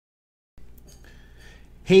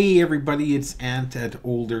Hey everybody, it's Ant at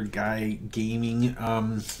Older Guy Gaming,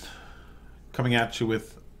 coming at you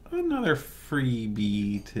with another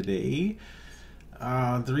freebie today.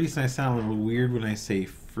 The reason I sound a little weird when I say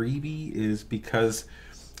freebie is because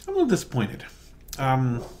I'm a little disappointed.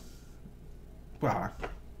 Well,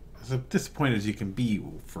 as disappointed as you can be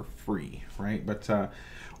for free, right? But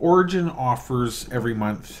Origin offers every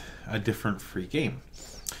month a different free game.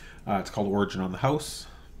 It's called Origin on the House.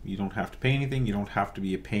 You don't have to pay anything. You don't have to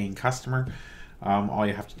be a paying customer. All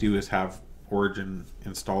you have to do is have Origin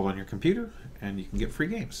installed on your computer, and you can get free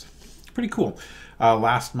games. Pretty cool.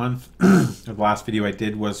 Last month, the last video I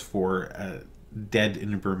did was for Dead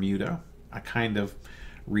in Bermuda, a kind of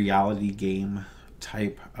reality game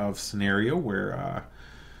type of scenario where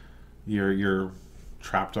you're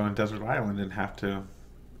trapped on a desert island and have to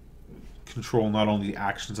control not only the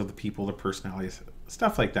actions of the people, the personalities,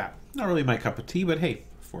 stuff like that. Not really my cup of tea, but hey,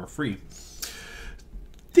 for free.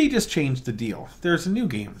 They just changed the deal. There's a new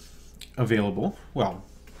game available. Well,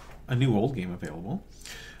 a new old game available.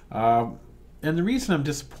 And the reason I'm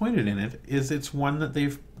disappointed in it is it's one that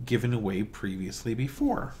they've given away previously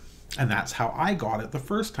before. And that's how I got it the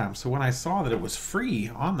first time. So when I saw that it was free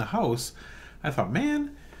on the house, I thought,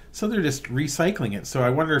 man, so they're just recycling it. So I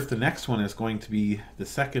wonder if the next one is going to be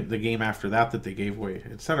the game after that they gave away,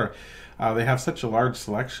 etc. They have such a large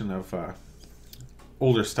selection of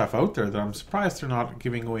older stuff out there that I'm surprised they're not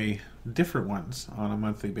giving away different ones on a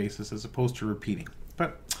monthly basis as opposed to repeating.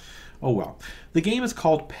 But oh well. The game is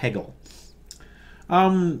called Peggle.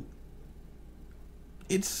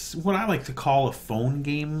 It's what I like to call a phone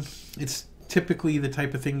game. It's typically the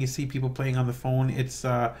type of thing you see people playing on the phone. It's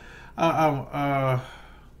a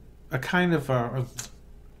kind of I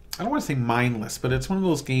don't want to say mindless, but it's one of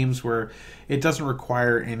those games where it doesn't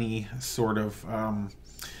require any sort of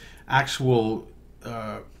actual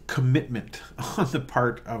commitment on the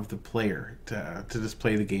part of the player to just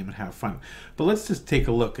play the game and have fun. But let's just take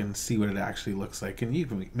a look and see what it actually looks like, and you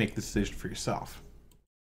can make the decision for yourself.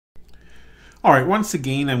 Alright, once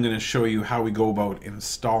again I'm going to show you how we go about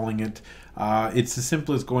installing it. It's as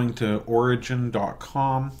simple as going to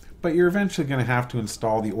origin.com, but you're eventually going to have to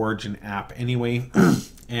install the Origin app anyway.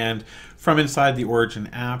 And from inside the Origin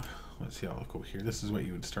app, let's see, I'll look over here. This is what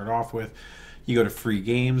you would start off with. You go to free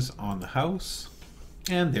games on the house,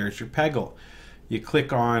 and there's your Peggle. You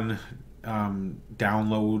click on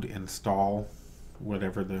download, install,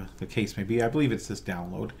 whatever the case may be. I believe it's this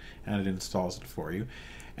download, and it installs it for you.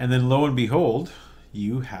 And then lo and behold,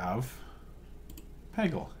 you have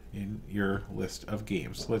Peggle in your list of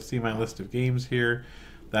games. So let's see my list of games here.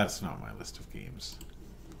 That's not my list of games.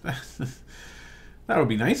 That would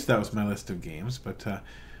be nice if that was my list of games, but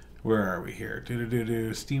where are we here?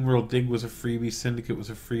 SteamWorld Dig was a freebie. Syndicate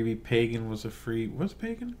was a freebie. Pagan was a free. Was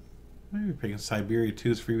Pagan? Maybe Pagan. Siberia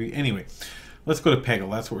 2 is freebie. Anyway, let's go to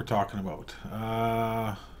Peggle. That's what we're talking about.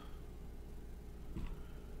 Am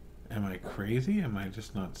I crazy? Am I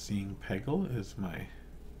just not seeing Peggle? Is my...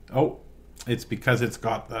 Oh, it's because it's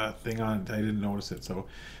got the thing on it. I didn't notice it. So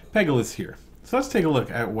Peggle is here. So let's take a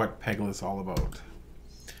look at what Peggle is all about.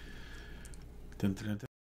 This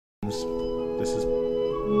is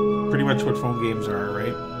pretty much what phone games are,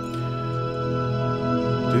 right?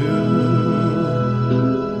 Click to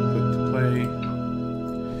play.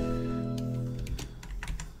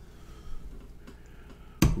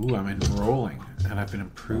 Ooh, I'm enrolling, and I've been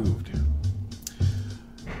improved.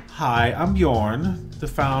 Hi, I'm Bjorn, the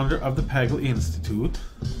founder of the Peggle Institute.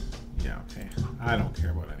 Yeah, okay. I don't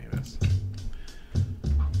care about any of this.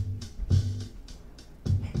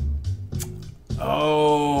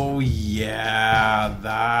 Oh, yeah,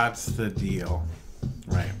 that's the deal.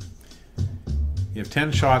 Right. You have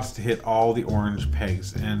 10 shots to hit all the orange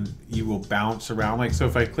pegs, and you will bounce around. Like, so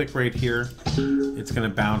if I click right here, it's going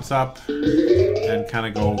to bounce up and kind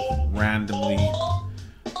of go randomly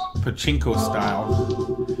pachinko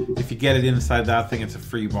style. If you get it inside that thing, it's a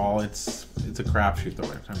free ball. It's a crapshoot, though.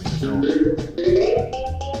 I mean,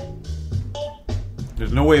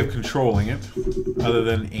 there's no way of controlling it other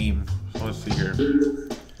than aim. So let's see here.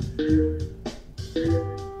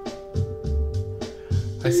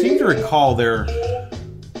 I seem to recall there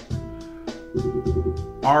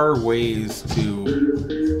are ways to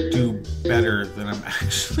do better than I'm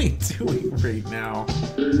actually doing right now.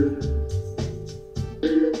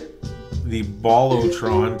 The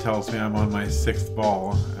Ballotron tells me I'm on my 6th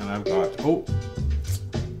ball, and I've got... Oh,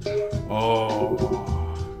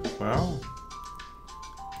 well...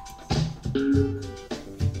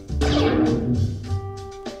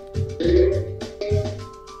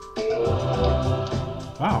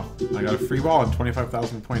 Wow, I got a free ball and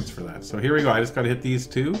 25,000 points for that. So here we go. I just got to hit these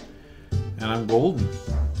two, and I'm golden.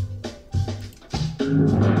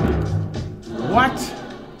 What?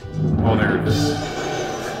 Oh, there it is.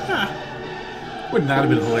 Wouldn't that have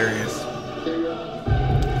been hilarious?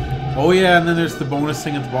 Oh yeah, and then there's the bonus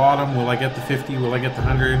thing at the bottom. Will I get the 50? Will I get the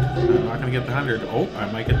 100? I'm not going to get the 100. Oh, I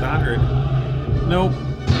might get the 100. Nope.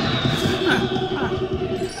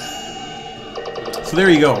 So there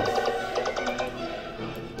you go.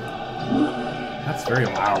 That's very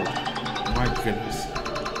loud. My goodness.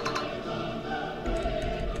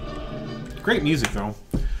 Great music though.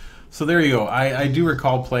 So there you go. I do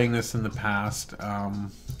recall playing this in the past.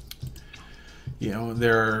 You know,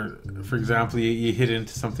 there, for example, you hit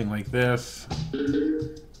into something like this.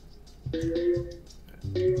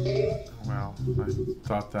 Well, I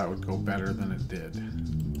thought that would go better than it did.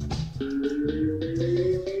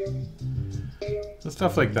 So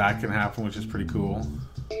stuff like that can happen, which is pretty cool.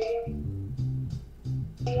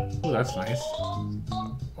 Oh, that's nice.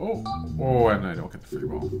 Oh, and I don't get the free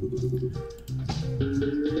ball.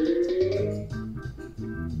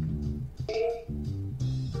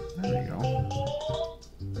 There we go.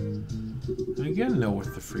 And again, no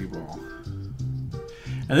with the free ball.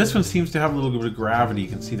 And this one seems to have a little bit of gravity. You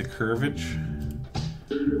can see the curvage.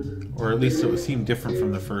 Or at least it would seem different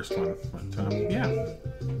from the first one. But, yeah.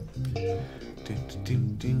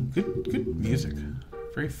 Good music.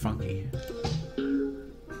 Very funky.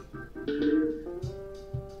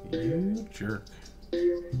 You jerk.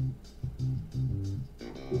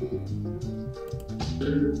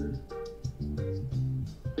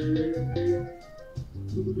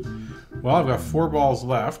 Well, I've got 4 balls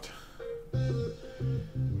left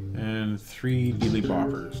and 3 dealy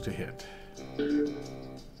boppers to hit.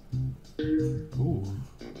 Ooh.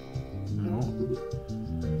 No.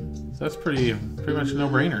 So that's pretty much a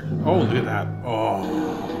no-brainer. Oh, look at that.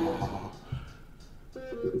 Oh.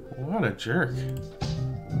 What a jerk.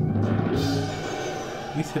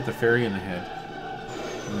 At least hit the fairy in the head.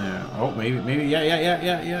 No. Oh, maybe,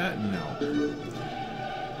 yeah. No.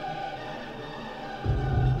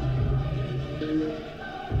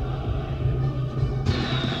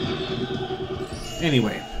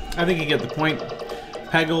 Anyway, I think you get the point.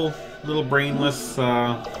 Peggle, little brainless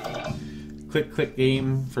click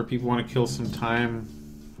game for people who want to kill some time.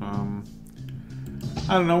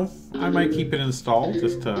 I don't know. I might keep it installed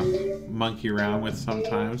just to monkey around with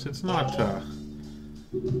sometimes. It's not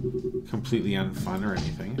completely unfun or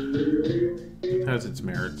anything. It has its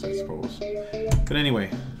merits, I suppose. But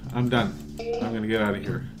anyway, I'm done. I'm going to get out of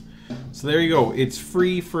here. So there you go. It's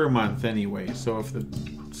free for a month anyway. So if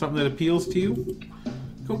something that appeals to you,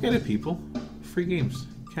 go get it, people. Free games.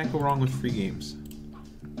 Can't go wrong with free games.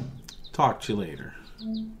 Talk to you later.